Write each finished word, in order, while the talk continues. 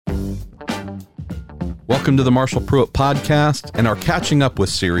Welcome to the Marshall Pruitt Podcast and our Catching Up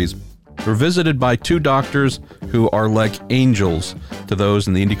With series. We're visited by two doctors who are like angels to those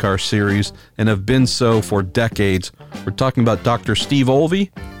in the IndyCar series and have been so for decades. We're talking about Dr. Steve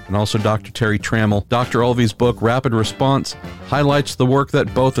Olvey and also Dr. Terry Trammell. Dr. Olvey's book, Rapid Response, highlights the work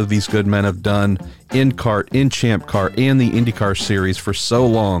that both of these good men have done in kart, in Champ Car, and the IndyCar series for so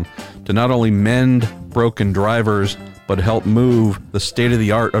long to not only mend broken drivers, but help move the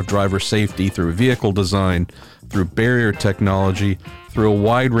state-of-the-art of driver safety through vehicle design, through barrier technology, through a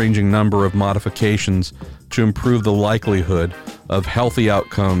wide-ranging number of modifications to improve the likelihood of healthy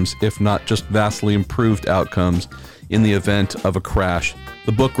outcomes, if not just vastly improved outcomes, in the event of a crash.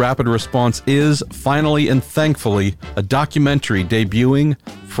 The book Rapid Response is, finally and thankfully, a documentary debuting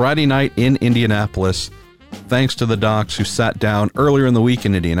Friday night in Indianapolis. Thanks to the docs who sat down earlier in the week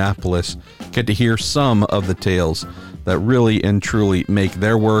in Indianapolis, get to hear some of the tales that really and truly make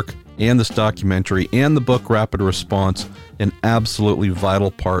their work and this documentary and the book Rapid Response an absolutely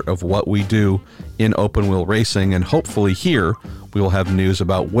vital part of what we do in open wheel racing. And hopefully here we will have news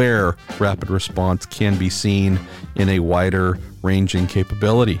about where Rapid Response can be seen in a wider ranging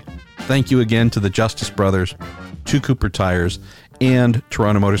capability. Thank you again to the Justice Brothers, to Cooper Tires, and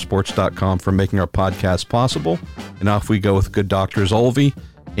TorontoMotorsports.com for making our podcast possible. And off we go with good doctors Olvey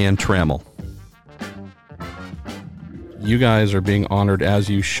and Trammell. You guys are being honored, as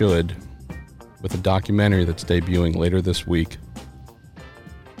you should, with a documentary that's debuting later this week.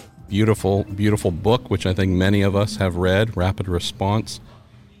 Beautiful, beautiful book, which I think many of us have read, Rapid Response.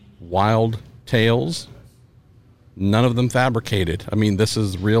 Wild tales, none of them fabricated. I mean, this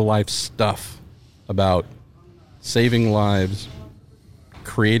is real-life stuff about saving lives,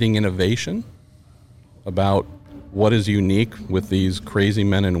 creating innovation, about what is unique with these crazy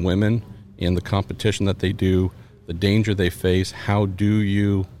men and women and the competition that they do, the danger they face. How do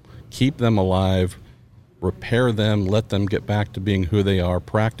you keep them alive, repair them, let them get back to being who they are,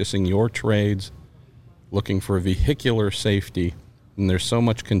 practicing your trades, looking for vehicular safety. And there's so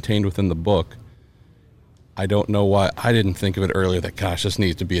much contained within the book. I don't know why I didn't think of it earlier that, gosh, this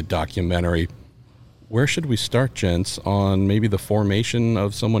needs to be a documentary. Where should we start, gents, on maybe the formation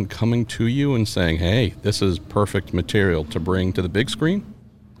of someone coming to you and saying, hey, this is perfect material to bring to the big screen?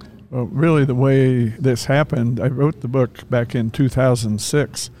 Well, really the way this happened, I wrote the book back in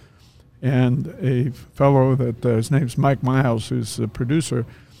 2006, and a fellow that his name's Mike Miles, who's the producer,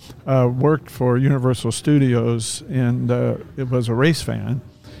 worked for Universal Studios, and it was a race fan.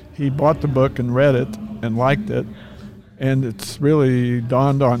 He bought the book and read it and liked it, and it's really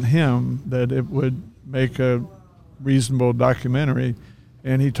dawned on him that it would make a reasonable documentary,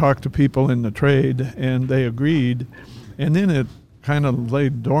 and he talked to people in the trade, and they agreed, and then it kind of lay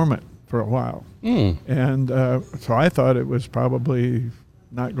dormant for a while. And so I thought it was probably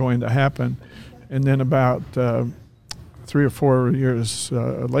not going to happen. And then about 3 or 4 years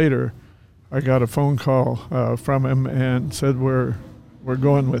later, I got a phone call from him and said, we're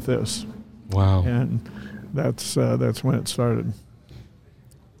going with this. Wow. And that's when it started.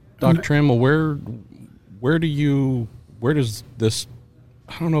 Doc Trammell, where does this,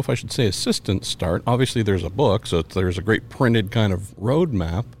 I don't know if I should say assistant start. Obviously there's a book, so there's a great printed kind of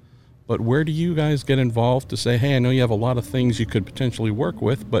roadmap, but where do you guys get involved to say, hey, I know you have a lot of things you could potentially work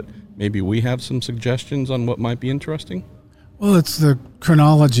with, but maybe we have some suggestions on what might be interesting? Well, it's the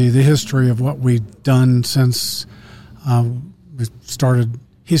chronology, the history of what we've done since we started.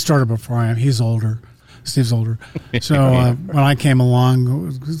 He started before I am. He's older. Steve's older. So when I came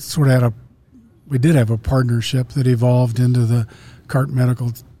along, we did have a partnership that evolved into the kart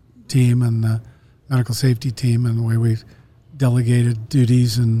medical team and the medical safety team, and the way we delegated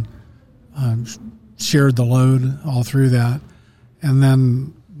duties and shared the load all through that. And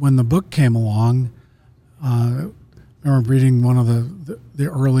then when the book came along, I remember reading one of the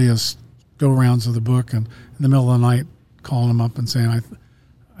earliest go-rounds of the book, and in the middle of the night calling him up and saying,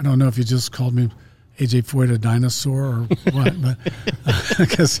 I don't know if you just called me A.J. Foyt a dinosaur or what, but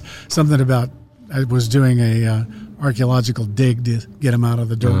because something about I was doing a archaeological dig to get him out of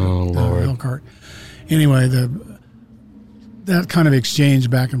the dirt, the cart. Anyway, that kind of exchange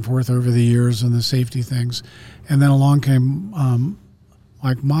back and forth over the years and the safety things. And then along came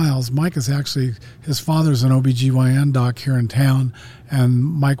Mike Miles. Mike is actually, his father's an OBGYN doc here in town, and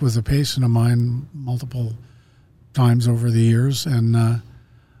Mike was a patient of mine multiple times over the years, and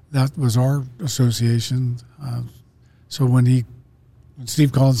that was our association. So when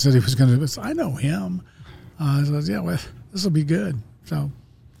Steve called and said he was going to do this, I know him. I said, yeah, well, this will be good. So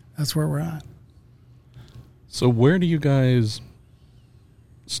that's where we're at. So where do you guys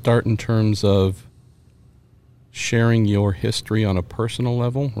start in terms of sharing your history on a personal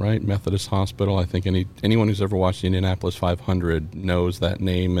level, right? Methodist Hospital, I think anyone who's ever watched the Indianapolis 500 knows that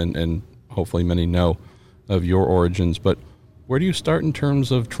name, and hopefully many know of your origins. But where do you start in terms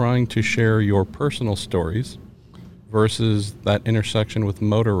of trying to share your personal stories versus that intersection with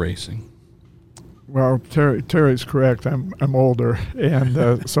motor racing? Well, Terry's correct. I'm older,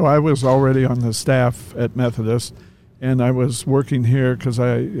 and so I was already on the staff at Methodist, and I was working here because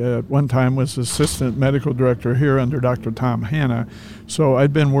I at one time was assistant medical director here under Dr. Tom Hanna. So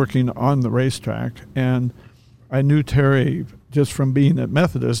I'd been working on the racetrack, and I knew Terry just from being at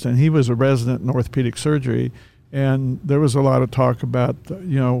Methodist, and he was a resident in orthopedic surgery, and there was a lot of talk about,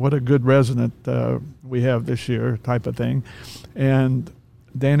 what a good resident we have this year type of thing. And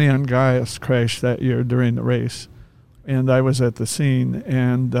Danny Ungaius crashed that year during the race, and I was at the scene,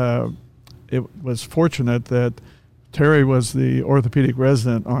 and it was fortunate that Terry was the orthopedic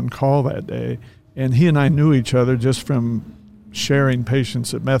resident on call that day, and he and I knew each other just from sharing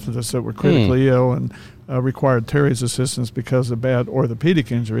patients at Methodist that were critically ill and required Terry's assistance because of bad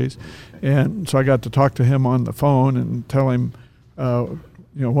orthopedic injuries. And so I got to talk to him on the phone and tell him,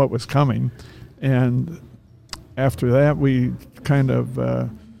 what was coming. And after that, we kind of,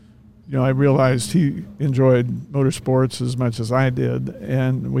 I realized he enjoyed motorsports as much as I did,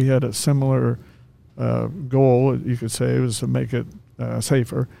 and we had a similar goal, you could say, was to make it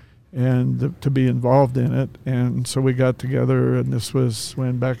safer and to be involved in it. And so we got together, and this was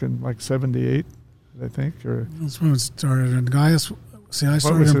back in like 78, I think. Or that's when it started. And I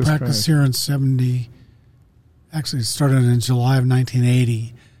started in practice here in 70. Actually, it started in July of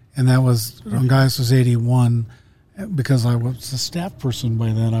 1980, and that was when Gaius was 81. Because I was a staff person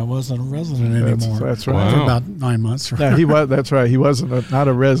by then, I wasn't a resident anymore. That's right. For about 9 months. Right? Yeah, he was. That's right. He wasn't not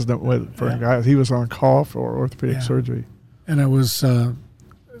a resident for Gaius. He was on call for orthopedic surgery. And it was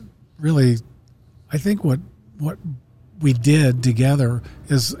really, I think what we did together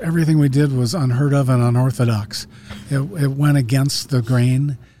is everything we did was unheard of and unorthodox. It went against the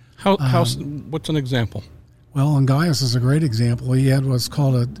grain. What's an example? Well, Ungaius is a great example. He had what's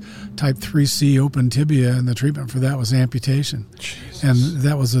called a type 3C open tibia, and the treatment for that was amputation. Jesus. And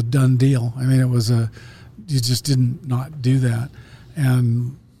that was a done deal. I mean, you just didn't not do that.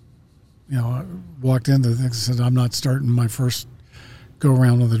 And, I walked into things and said, I'm not starting my first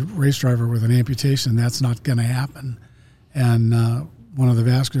go-around with a race driver with an amputation. That's not going to happen. And one of the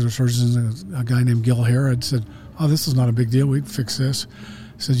vascular surgeons, a guy named Gil Herod, said, oh, this is not a big deal. We can fix this.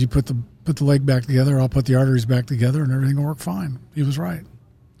 He said, you put the leg back together, I'll put the arteries back together, and everything will work fine. He was right.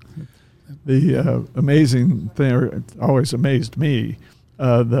 The amazing thing, or it always amazed me,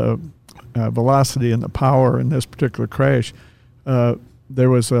 the velocity and the power in this particular crash. There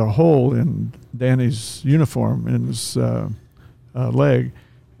was a hole in Danny's uniform, in his leg,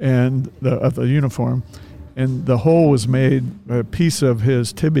 and of the uniform, and the hole was made a piece of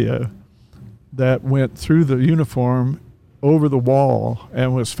his tibia that went through the uniform over the wall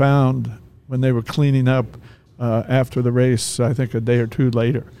and was found when they were cleaning up after the race, I think a day or two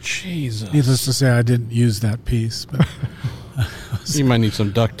later. Jesus. Needless to say, I didn't use that piece. But you might need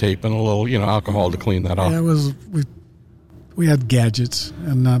some duct tape and a little, alcohol to clean that off. Yeah, we had gadgets,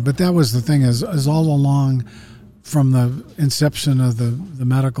 and but that was the thing is all along from the inception of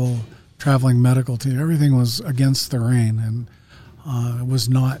the traveling medical team, everything was against the grain, and it was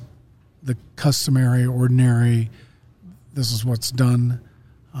not the customary, ordinary, this is what's done,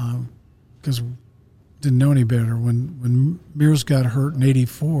 because didn't know any better. When Mears got hurt in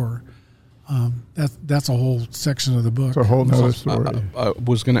 '84, that's a whole section of the book. It's a whole nother story. I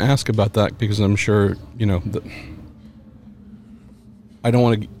was going to ask about that because I'm sure, I don't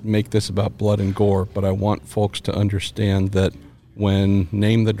want to make this about blood and gore, but I want folks to understand that when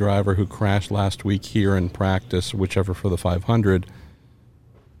Name the Driver who crashed last week here in practice, whichever for the 500,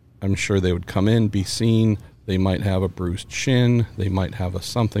 I'm sure they would come in, be seen. They might have a bruised shin. They might have a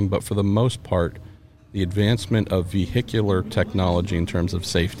something. But for the most part, the advancement of vehicular technology in terms of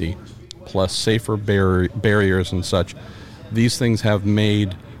safety, plus safer barriers and such, these things have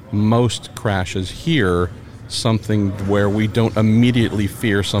made most crashes here something where we don't immediately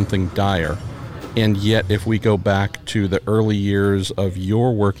fear something dire. And yet, if we go back to the early years of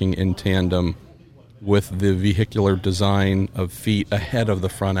your working in tandem with the vehicular design of feet ahead of the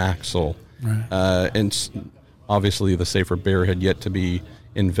front axle, right. And obviously the safer barrier had yet to be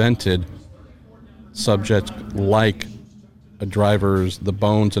invented, subjects like the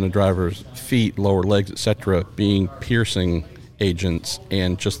bones in a driver's feet, lower legs, etc., being piercing agents,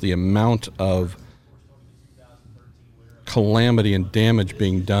 and just the amount of calamity and damage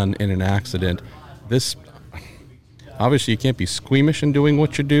being done in an accident. This, obviously you can't be squeamish in doing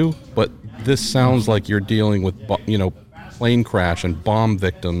what you do, but this sounds like you're dealing with, plane crash and bomb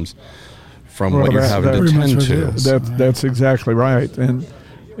victims from what you're having to tend to. That's exactly right. And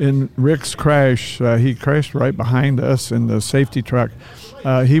in Rick's crash, he crashed right behind us in the safety truck.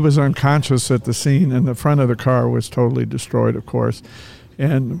 He was unconscious at the scene, and the front of the car was totally destroyed, of course.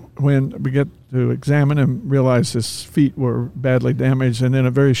 And when we get to examine him, realize his feet were badly damaged. And in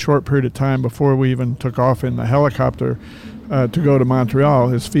a very short period of time, before we even took off in the helicopter to go to Montreal,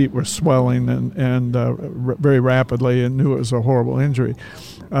 his feet were swelling and very rapidly, and knew it was a horrible injury.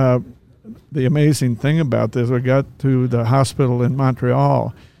 The amazing thing about this, we got to the hospital in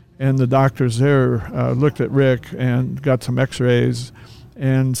Montreal, and the doctors there looked at Rick and got some x-rays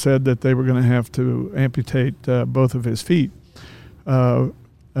and said that they were going to have to amputate both of his feet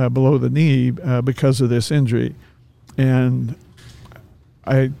below the knee because of this injury. And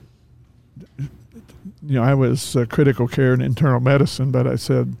I was critical care and internal medicine, but I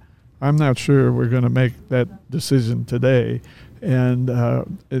said, I'm not sure we're going to make that decision today. And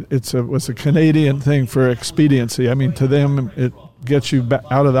it was a Canadian thing for expediency. I mean, to them, it gets you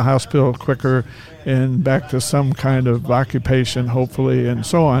out of the hospital quicker and back to some kind of occupation, hopefully, and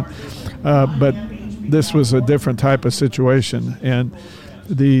so on. But this was a different type of situation. And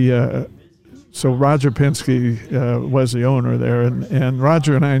so Roger Penske was the owner there, and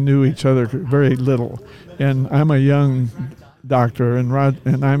Roger and I knew each other very little. And I'm a young doctor,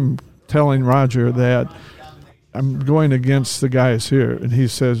 and I'm telling Roger that I'm going against the guys here. And he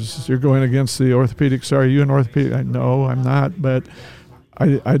says, you're going against the orthopedics. Are you an orthopedic? No, I'm not. But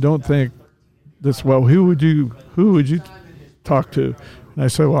I don't think this, well, who would you talk to? And I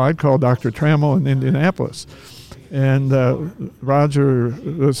said, well, I'd call Dr. Trammell in Indianapolis. And Roger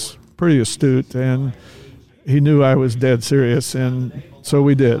was pretty astute, and he knew I was dead serious. And so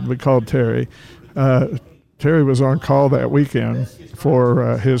we did. We called Terry. Terry was on call that weekend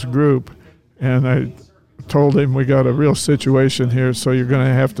for his group. And I told him, we got a real situation here, so you're going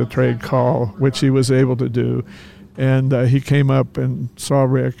to have to trade call, which he was able to do. And he came up and saw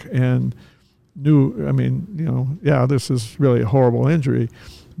Rick and knew, this is really a horrible injury.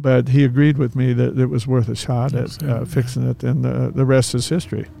 But he agreed with me that it was worth a shot at fixing it, and the rest is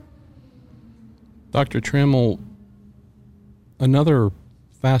history. Dr. Trammell, another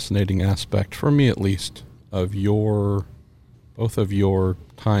fascinating aspect, for me at least, of both of your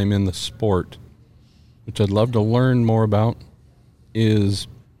time in the sport, which I'd love to learn more about, is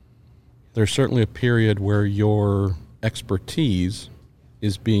there's certainly a period where your expertise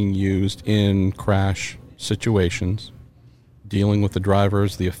is being used in crash situations, dealing with the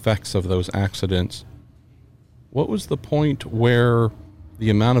drivers, the effects of those accidents. What was the point where the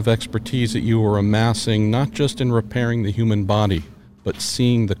amount of expertise that you were amassing, not just in repairing the human body, but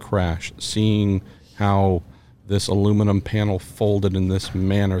seeing the crash, seeing how this aluminum panel folded in this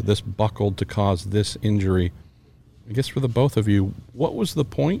manner, this buckled to cause this injury? I guess for the both of you, what was the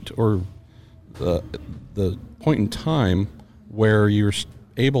point, or the point in time where you're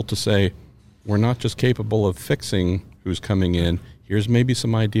able to say, we're not just capable of fixing who's coming in, here's maybe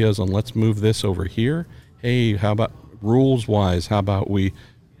some ideas on let's move this over here. Hey, how about rules-wise, how about we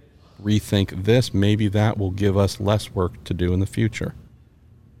rethink this? Maybe that will give us less work to do in the future.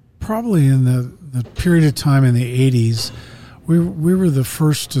 Probably in the period of time in the 80s, we were the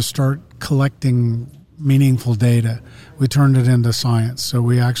first to start collecting meaningful data. We turned it into science. So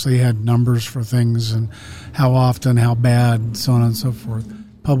we actually had numbers for things and how often, how bad, so on and so forth.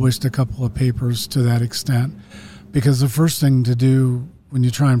 Published a couple of papers to that extent. Because the first thing to do when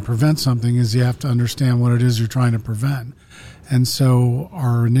you try and prevent something is you have to understand what it is you're trying to prevent. And so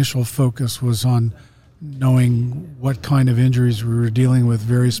our initial focus was on knowing what kind of injuries we were dealing with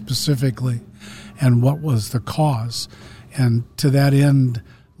very specifically and what was the cause. And to that end,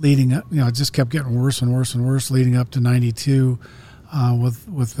 leading up, it just kept getting worse and worse and worse leading up to 92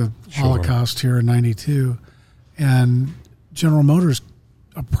 with the Holocaust here in 92. And General Motors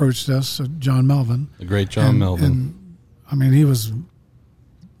approached us, John Melvin. The great John Melvin. And he was,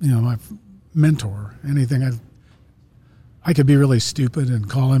 my mentor. Anything I could be really stupid and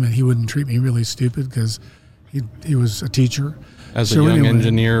call him, and he wouldn't treat me really stupid because he was a teacher. As a young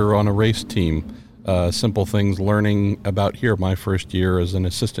engineer on a race team, simple things, learning about here, my first year as an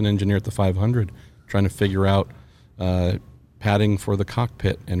assistant engineer at the 500, trying to figure out padding for the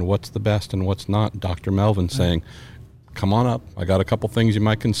cockpit and what's the best and what's not. Dr. Melvin saying, come on up, I got a couple things you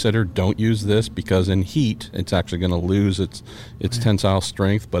might consider. Don't use this because in heat it's actually going to lose its tensile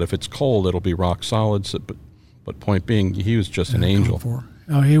strength, but if it's cold it'll be rock solid. So, but point being, he was just an angel.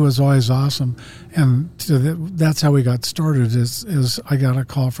 He was always awesome, and that's how we got started. Is I got a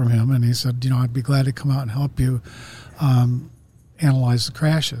call from him, and he said, I'd be glad to come out and help you. analyze the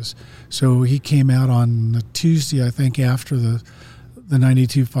crashes. So he came out on the Tuesday, I think, after the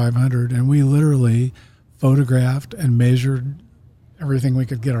 92 500, and we literally photographed and measured everything we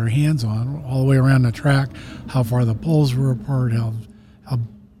could get our hands on all the way around the track, how far the poles were apart, how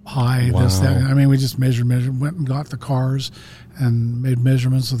high, this, that. I mean, we just measured, went and got the cars and made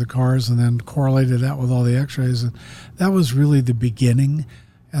measurements of the cars and then correlated that with all the x-rays. And that was really the beginning.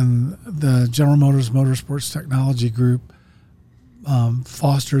 And the General Motors Motorsports Technology Group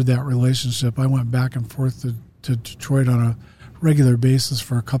fostered that relationship. I went back and forth to Detroit on a regular basis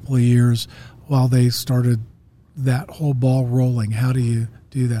for a couple of years while they started that whole ball rolling. How do you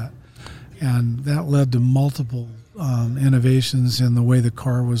do that? And that led to multiple innovations in the way the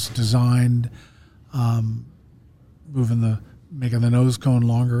car was designed, making the nose cone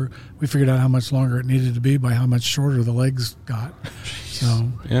longer. We figured out how much longer it needed to be by how much shorter the legs got.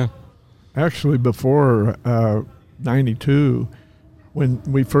 So yeah, actually, before 92, when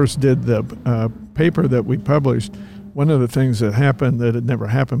we first did the paper that we published, one of the things that happened that had never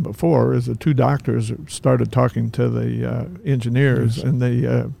happened before is the two doctors started talking to the engineers and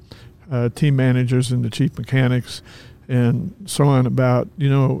the team managers and the chief mechanics and so on about,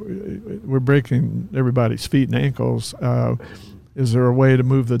 we're breaking everybody's feet and ankles. Is there a way to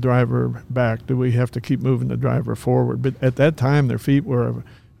move the driver back? Do we have to keep moving the driver forward? But at that time, their feet were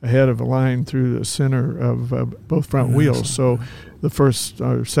ahead of a line through the center of both front wheels. So the first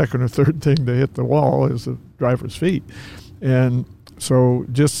or second or third thing to hit the wall is the driver's feet. And so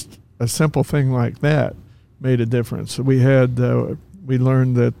just a simple thing like that made a difference. We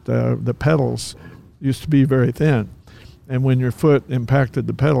learned that the pedals used to be very thin. And when your foot impacted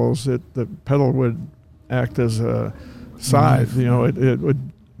the pedals, the pedal would act as a scythe. It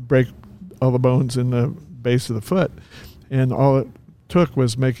would break all the bones in the base of the foot. And all it took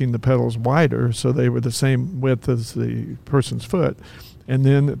was making the pedals wider so they were the same width as the person's foot. And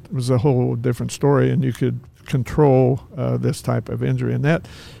then it was a whole different story, and you could control this type of injury. And that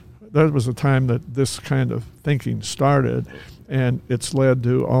was a time that this kind of thinking started, and it's led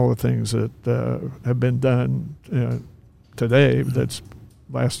to all the things that have been done today that's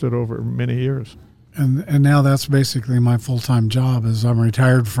lasted over many years. And now that's basically my full-time job. Is I'm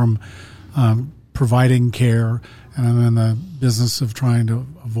retired from providing care, and I'm in the business of trying to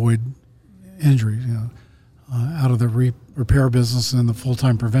avoid injury, out of the repair business and the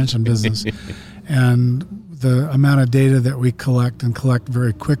full-time prevention business. And the amount of data that we collect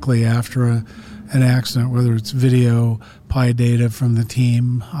very quickly after an accident, whether it's video, PI data from the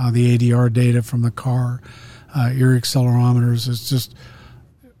team, the ADR data from the car, ear accelerometers,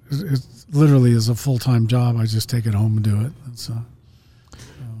 it literally is a full-time job. I just take it home and do it.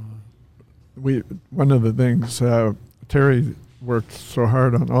 One of the things Terry worked so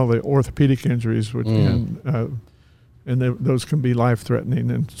hard on all the orthopedic injuries, and those can be life-threatening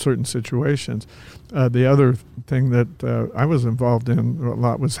in certain situations. The other thing that I was involved in a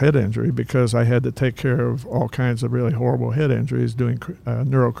lot was head injury, because I had to take care of all kinds of really horrible head injuries doing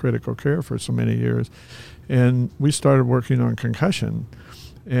neurocritical care for so many years. And we started working on concussion,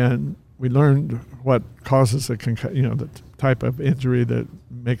 and we learned what causes a concussion, the type of injury that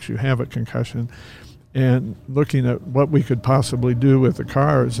makes you have a concussion, and looking at what we could possibly do with the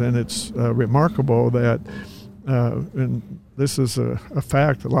cars. And it's remarkable that, and this is a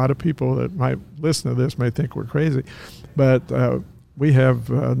fact, a lot of people that might listen to this may think we're crazy, but we have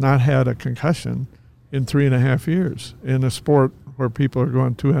not had a concussion in 3.5 years in a sport where people are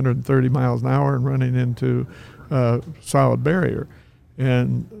going 230 miles an hour and running into solid barrier.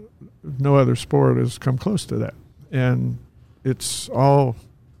 And no other sport has come close to that. And it's all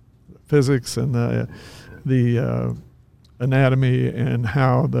physics and the anatomy and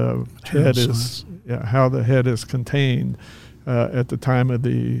how the head is contained at the time of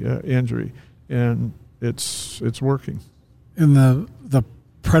the injury, and it's working. And the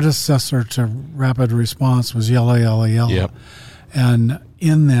predecessor to rapid response was yellow. Yep. And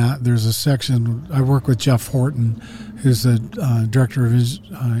in that, there's a section. I work with Jeff Horton, who's the director of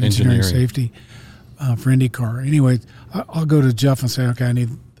engineering safety for IndyCar. Anyway, I'll go to Jeff and say, okay, I need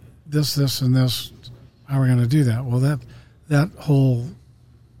this, and this. How are we going to do that? Well, that whole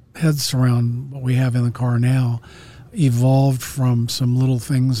head surround, what we have in the car now, evolved from some little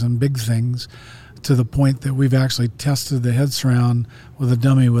things and big things to the point that we've actually tested the head surround with a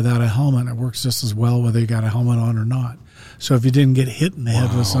dummy without a helmet. It works just as well whether you got a helmet on or not. So if you didn't get hit in the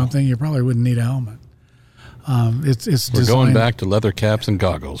head with something, you probably wouldn't need a helmet. We're going back to leather caps and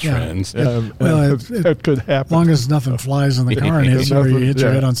goggles, friends. That could happen. As long as nothing flies in the car and hits you, or you hit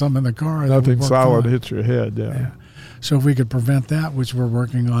your head on something in the car. Nothing solid hits your head, yeah. So if we could prevent that, which we're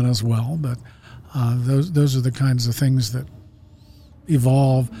working on as well, but those are the kinds of things that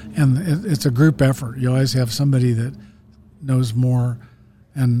evolve, and it's a group effort. You always have somebody that knows more,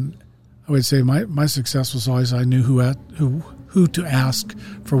 and I would say my success was always I knew who to ask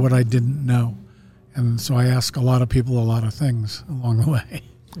for what I didn't know, and so I asked a lot of people a lot of things along the way.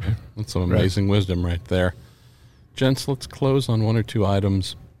 That's some amazing wisdom right there. Gents, let's close on one or two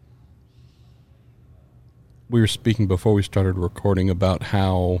items. We were speaking before we started recording about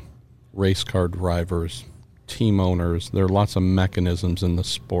how race car drivers, team owners, there are lots of mechanisms in the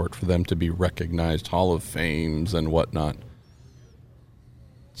sport for them to be recognized, Hall of Fames and whatnot.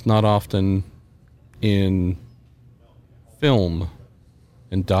 It's not often in film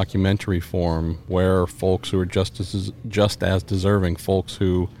and documentary form where folks who are just as deserving, folks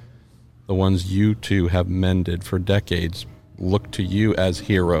who, the ones you two have mended for decades, look to you as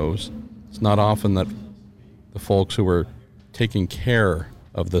heroes. It's not often that the folks who are taking care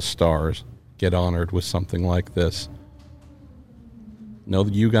of the stars get honored with something like this. Know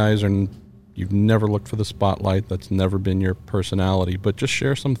that you guys you've never looked for the spotlight. That's never been your personality. But just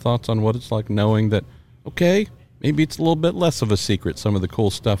share some thoughts on what it's like knowing that, okay, maybe it's a little bit less of a secret, some of the cool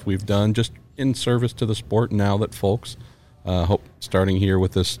stuff we've done just in service to the sport now that folks, hope starting here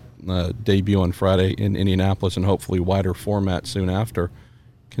with this debut on Friday in Indianapolis and hopefully wider format soon after,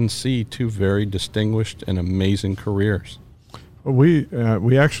 can see two very distinguished and amazing careers. We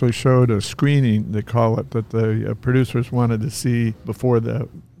actually showed a screening, they call it, that the producers wanted to see before the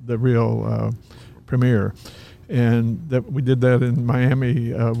real premiere, and that we did that in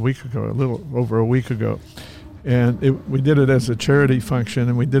Miami a week ago, a little over a week ago, and we did it as a charity function,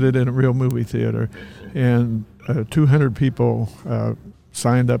 and we did it in a real movie theater, and 200 people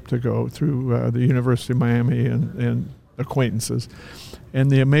signed up to go through the University of Miami and acquaintances. And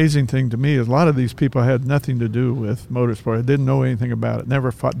the amazing thing to me is a lot of these people had nothing to do with motorsport. They didn't know anything about it,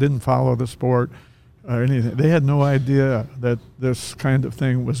 didn't follow the sport or anything. They had no idea that this kind of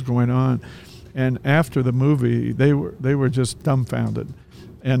thing was going on. And after the movie, they were just dumbfounded.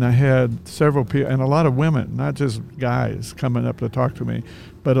 And I had several people, and a lot of women, not just guys, coming up to talk to me,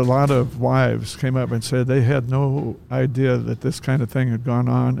 but a lot of wives came up and said they had no idea that this kind of thing had gone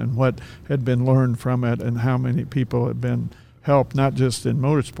on and what had been learned from it and how many people had been helped, not just in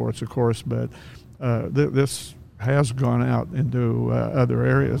motorsports, of course, but this has gone out into other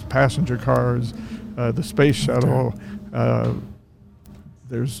areas, passenger cars, the space shuttle.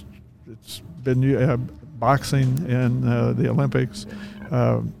 It's been boxing in the Olympics.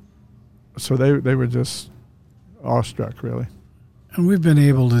 So they were just awestruck, really. And we've been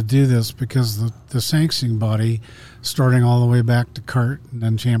able to do this because the sanctioning body, starting all the way back to CART and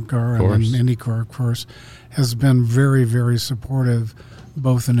then Champ Car and then IndyCar, of course, has been very, very supportive,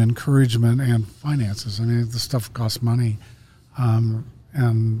 both in encouragement and finances. I mean, the stuff costs money.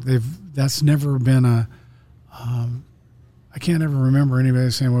 And that's never been I can't ever remember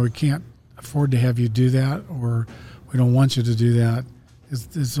anybody saying, well, we can't afford to have you do that, or we don't want you to do that.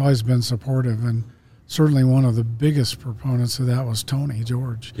 It's always been supportive, and certainly one of the biggest proponents of that was Tony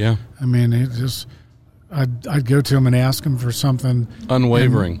George. Yeah. I mean, I'd go to him and ask him for something.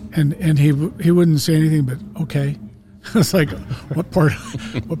 Unwavering. And he wouldn't say anything but, okay. It's like, what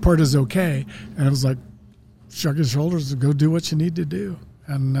part is okay? And it was like, shrug his shoulders and go do what you need to do.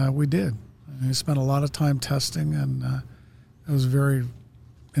 And we did. And we spent a lot of time testing, and it was very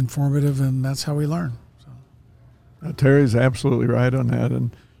informative, and that's how we learn. So. Terry's absolutely right on that.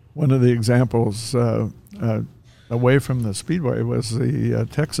 And one of the examples away from the speedway was the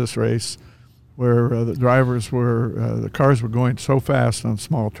Texas race, where the cars were going so fast on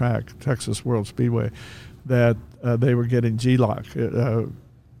small track, Texas World Speedway, that they were getting G-lock.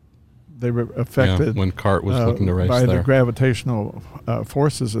 They were affected when CART was looking to race by there. The gravitational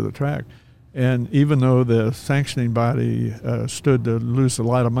forces of the track. And even though the sanctioning body stood to lose a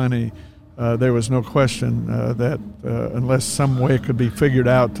lot of money, there was no question that unless some way could be figured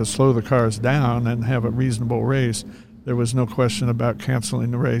out to slow the cars down and have a reasonable race, there was no question about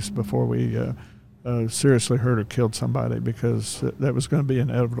canceling the race before we seriously hurt or killed somebody, because that was going to be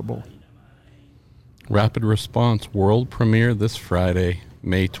inevitable. Rapid Response World Premiere this Friday,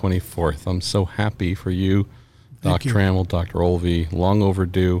 May 24th. I'm so happy for you, Doc Trammell, Dr. Olvey. Long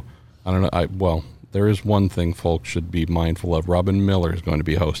overdue. I don't know. There is one thing folks should be mindful of. Robin Miller is going to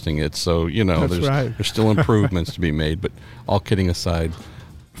be hosting it, so there's still improvements to be made. But all kidding aside,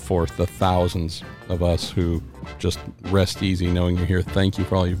 for the thousands of us who just rest easy knowing you're here, thank you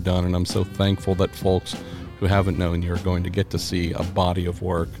for all you've done, and I'm so thankful that folks who haven't known you are going to get to see a body of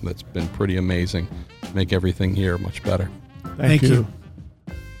work that's been pretty amazing. Make everything here much better. Thank you.